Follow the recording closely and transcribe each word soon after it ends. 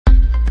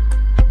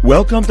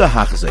Welcome to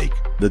Hachzik,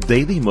 the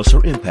Daily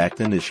Musar Impact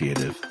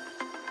Initiative.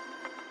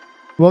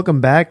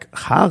 Welcome back.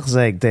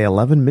 Hachzik, Day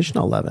 11,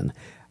 Mishnah 11.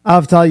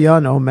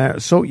 Avtalyon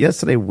Omer. So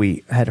yesterday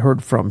we had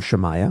heard from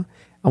Shemaiah,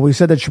 and we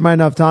said that Shemaiah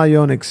and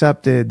Avtalyon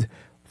accepted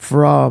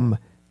from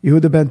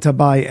Yehuda ben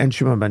Tabai and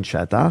Shimon ben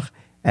Shetach,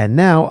 and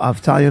now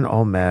Avtalyon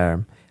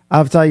Omer.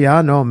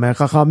 Avtalyon Omer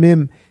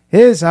Chachamim.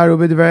 His haru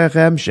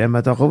b'dverechem shem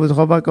atachu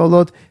v'tchova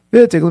kolot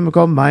v'tiglu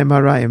mekom mayim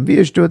harayim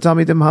v'yishtu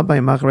tamidim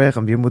habayim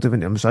achrechem v'yemutu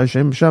v'nim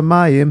sashem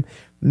shamayim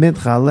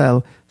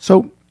mitchalel.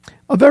 So,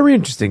 a very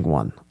interesting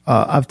one.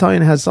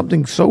 Avtalyon has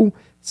something so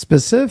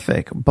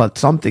specific, but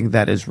something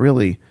that is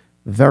really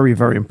very,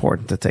 very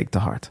important to take to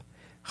heart.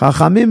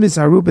 Chachamim is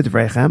haru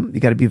b'dverechem. You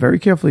got to be very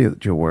careful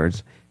with your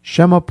words.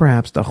 Shema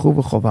perhaps tachu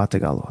v'chova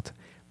tegalot.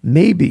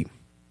 Maybe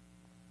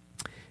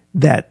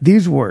that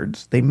these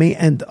words, they may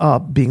end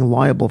up being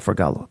liable for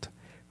galot.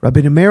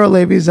 Rabbi Meir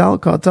Halevi Zal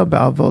Kata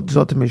Ba'avot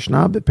Zot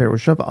Mishnah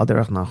Beperushav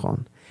Aderech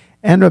Nachon.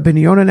 And Rabbi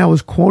Yonah now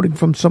is quoting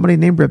from somebody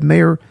named Rabbi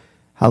Meir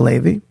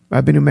Halevi,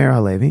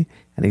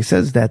 and he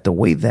says that the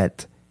way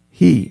that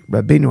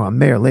Rabbi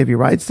Meir Halevi,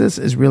 writes this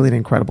is really an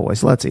incredible way.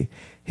 So let's see.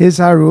 His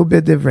haru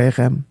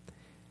b'divrechem.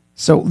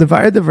 So,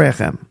 levar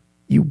divrechem,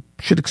 you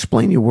should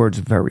explain your words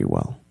very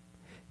well.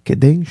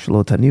 Kedei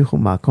shelo tanichu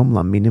makom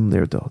laminim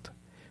lirdot.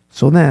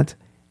 So that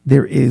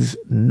there is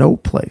no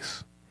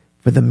place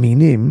for the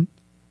minim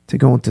to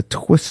go and to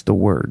twist the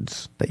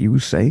words that you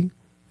say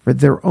for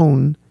their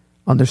own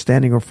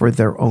understanding or for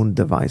their own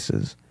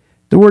devices.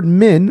 The word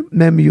min,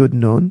 mem yud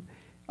nun,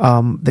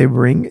 they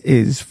bring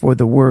is for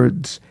the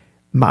words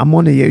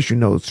ma'amone yeshu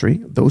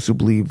notzri, those who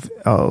believe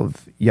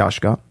of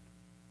Yashka.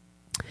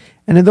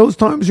 And in those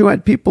times you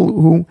had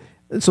people who,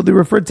 so they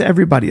referred to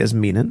everybody as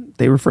minin.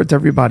 They referred to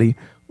everybody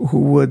who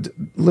would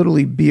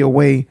literally be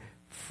away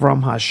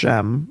from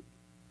Hashem,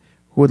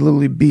 who would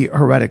literally be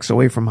heretics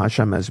away from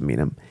Hashem as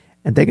minim.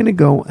 And they're going to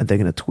go and they're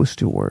going to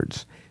twist your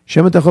words.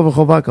 And that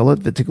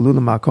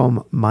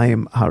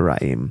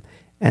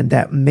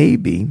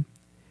maybe,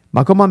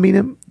 makom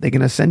aminim, they're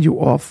going to send you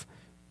off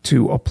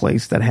to a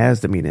place that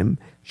has the minim.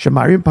 And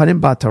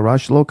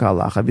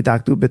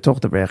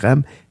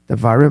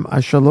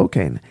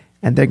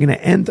they're going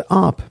to end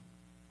up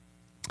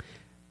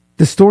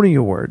distorting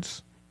your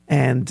words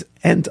and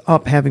end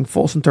up having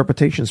false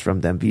interpretations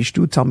from them.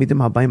 V'yishtu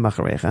talmidim habayim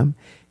achrechem,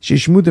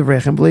 shishmu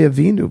devrechem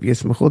v'leyavinu,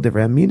 v'yismechu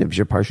devrechem minim,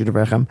 v'yeparshu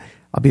devrechem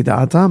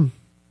abida'atam,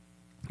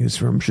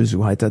 yisram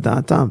shizu hayta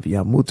da'atam,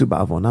 v'yamutu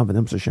ba'avonam,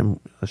 v'nem sashem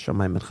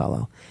shamayim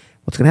etchalal.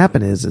 What's going to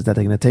happen is that they're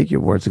going to take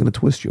your words, they're going to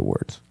twist your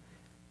words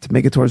to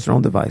make it towards their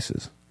own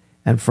devices.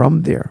 And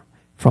from there,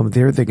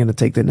 they're going to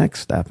take the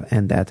next step,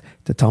 and that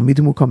the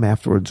talmidim who come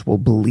afterwards will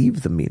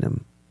believe the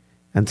minim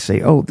and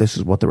say, oh, this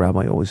is what the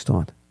rabbi always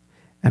taught.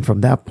 And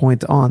from that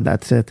point on,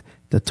 that's it.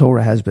 The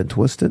Torah has been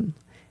twisted,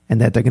 and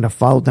that they're going to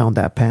follow down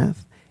that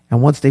path.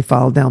 And once they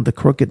follow down the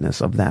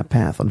crookedness of that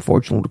path,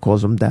 unfortunately, it will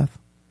cause them death.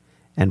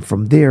 And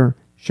from there,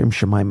 Shem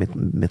Shemai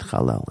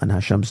Mitchalel, and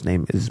Hashem's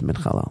name is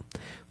Mitchalel.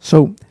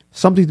 So,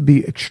 something to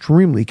be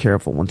extremely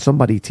careful when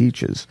somebody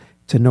teaches,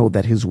 to know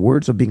that his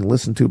words are being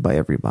listened to by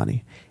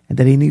everybody, and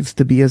that he needs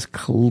to be as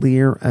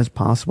clear as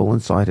possible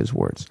inside his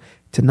words,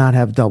 to not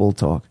have double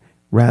talk,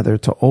 rather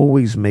to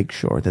always make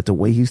sure that the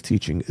way he's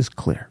teaching is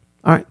clear.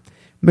 All right,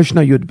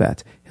 Mishnah Yud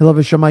Bet. Hillel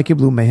v'Shammai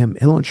kiblu mehem.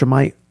 Hillel and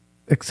Shammai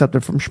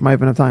accepted from Shammai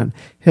ben Avtalyon.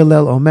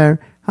 Hillel Omer,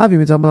 Havi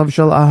mitam lav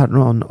shel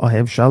Aharon,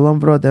 ohev shalom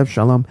v'rodev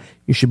shalom.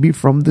 You should be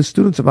from the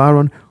students of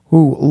Aaron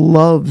who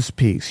loves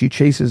peace. He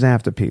chases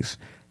after peace.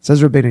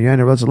 Says Rabbeinu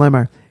Yonah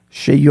Rotzalemer,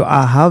 sheyu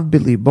ahav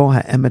bilibo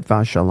ha'emet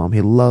v'shalom.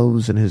 He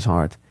loves in his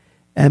heart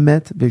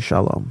emet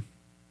v'shalom.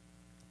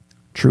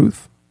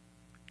 Truth,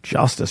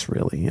 justice,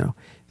 really.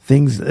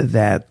 Things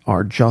that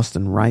are just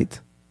and right.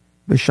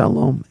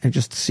 V'shalom, and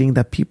just seeing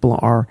that people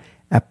are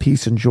at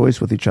peace and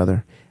joyous with each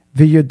other.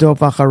 V'yodov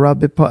acharav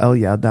b'po'el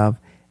yadav,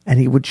 and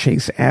he would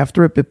chase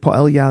after it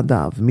b'po'el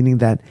yadav, meaning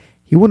that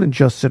he wouldn't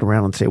just sit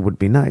around and say it would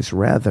be nice.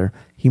 Rather,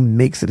 he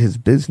makes it his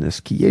business.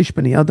 Ki yesh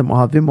b'nei adam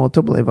ohavim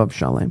oto b'levav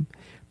shalem,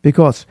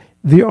 because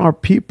there are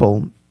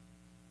people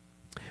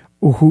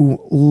who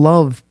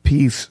love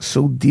peace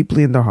so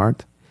deeply in their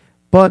heart,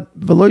 but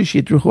v'lo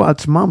yishitruchu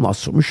atzmam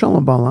l'asum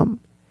shalom ba'alam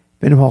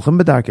v'nim holchem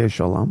b'darkei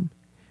shalom.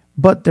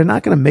 But they're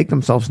not going to make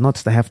themselves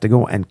nuts to have to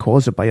go and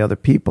cause it by other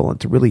people and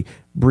to really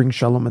bring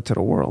shalom into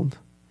the world.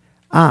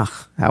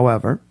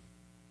 However,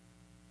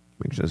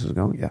 make sure this is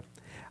going, yeah.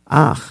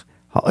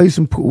 The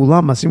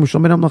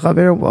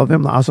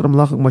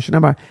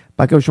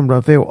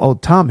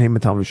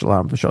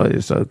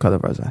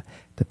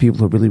people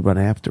who really run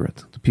after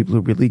it, the people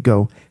who really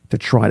go to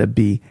try to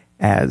be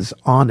as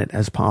on it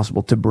as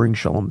possible to bring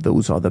shalom,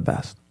 those are the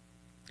best.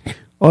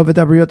 When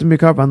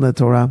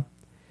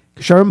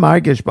Aaron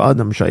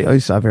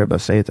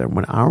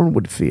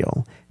would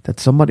feel that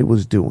somebody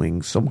was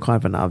doing some kind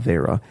of an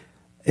avera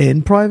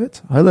in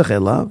private, Aaron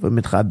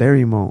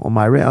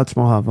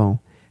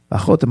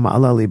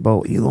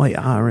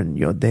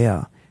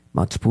yodea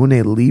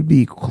matzpune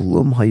libi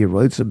kulum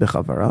hayiroitze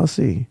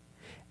bechavarasi.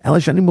 Ela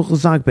shani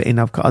muchazak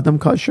be'enav ka'adam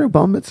kasher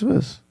bal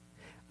mitzvahs.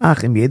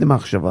 אך אם ידע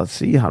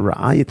מחשבתי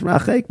הרעה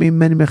יתרחק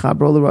ממני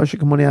מחברו לראשי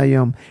כמוני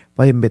היום,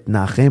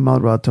 ומתנחם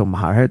על רעתו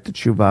מהר את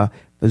התשובה,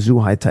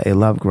 וזו הייתה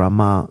אליו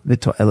גרמה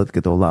ותועלת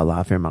גדולה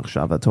להפר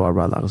מחשבתו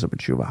הרע להחזיר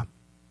בתשובה.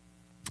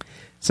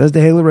 Says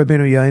the Haile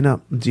Rabbeinu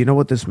Yaina, do you know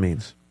what this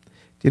means?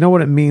 Do you know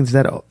what it means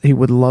that he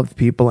would love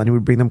people and he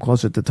would bring them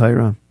closer to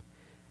Torah?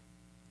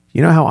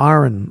 You know how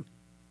Aaron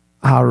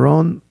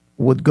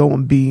would go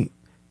and be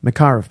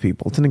Makar of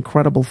people. It's an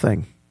incredible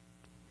thing.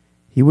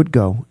 He would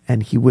go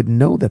and he would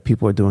know that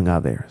people are doing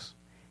Averos.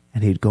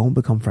 And he'd go and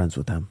become friends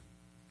with them.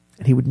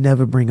 And he would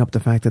never bring up the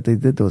fact that they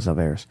did those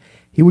Averos.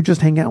 He would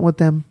just hang out with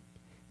them.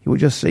 He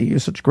would just say, you're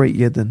such great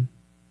Yidden.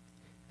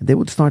 And they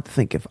would start to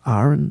think, if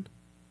Aaron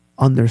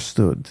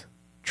understood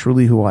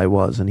truly who I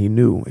was and he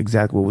knew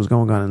exactly what was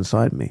going on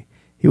inside me,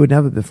 he would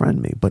never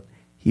befriend me. But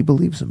he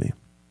believes in me.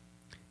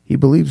 He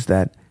believes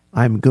that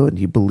I'm good.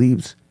 He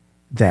believes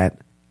that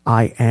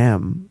I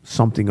am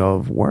something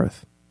of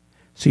worth.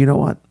 So you know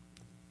what?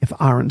 If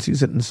Aaron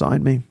sees it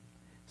inside me,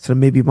 so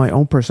maybe my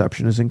own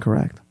perception is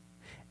incorrect.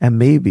 And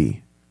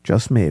maybe,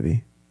 just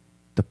maybe,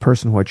 the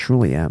person who I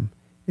truly am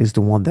is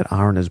the one that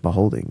Aaron is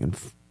beholding in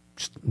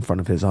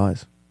front of his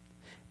eyes.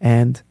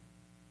 And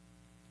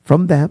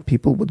from that,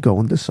 people would go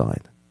and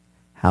decide,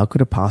 how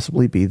could it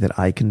possibly be that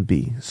I can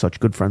be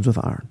such good friends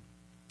with Aaron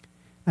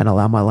and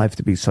allow my life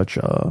to be such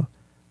a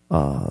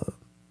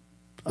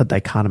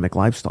dichotomic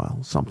lifestyle,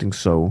 something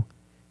so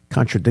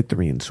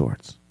contradictory in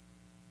sorts?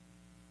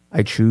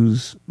 I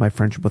choose my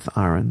friendship with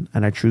Aaron,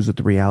 and I choose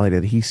the reality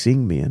that he's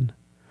seeing me in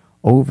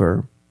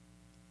over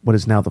what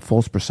is now the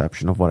false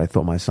perception of what I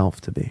thought myself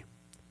to be.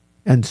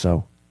 And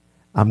so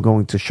I'm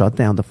going to shut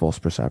down the false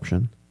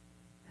perception.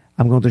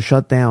 I'm going to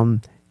shut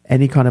down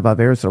any kind of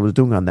averos that I was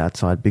doing on that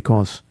side,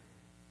 because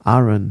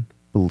Aaron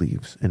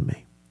believes in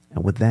me.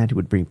 And with that, he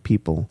would bring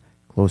people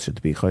closer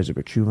to be Chayzer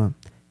B'Tshuva.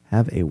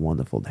 Have a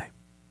wonderful day.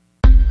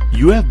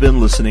 You have been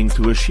listening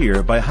to a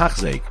shir by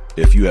Hachzeik.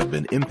 If you have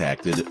been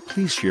impacted,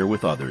 please share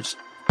with others.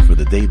 For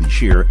the daily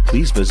shir,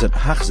 please visit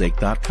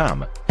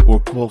Hachzeik.com or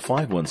call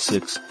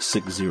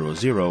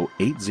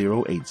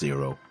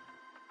 516-600-8080.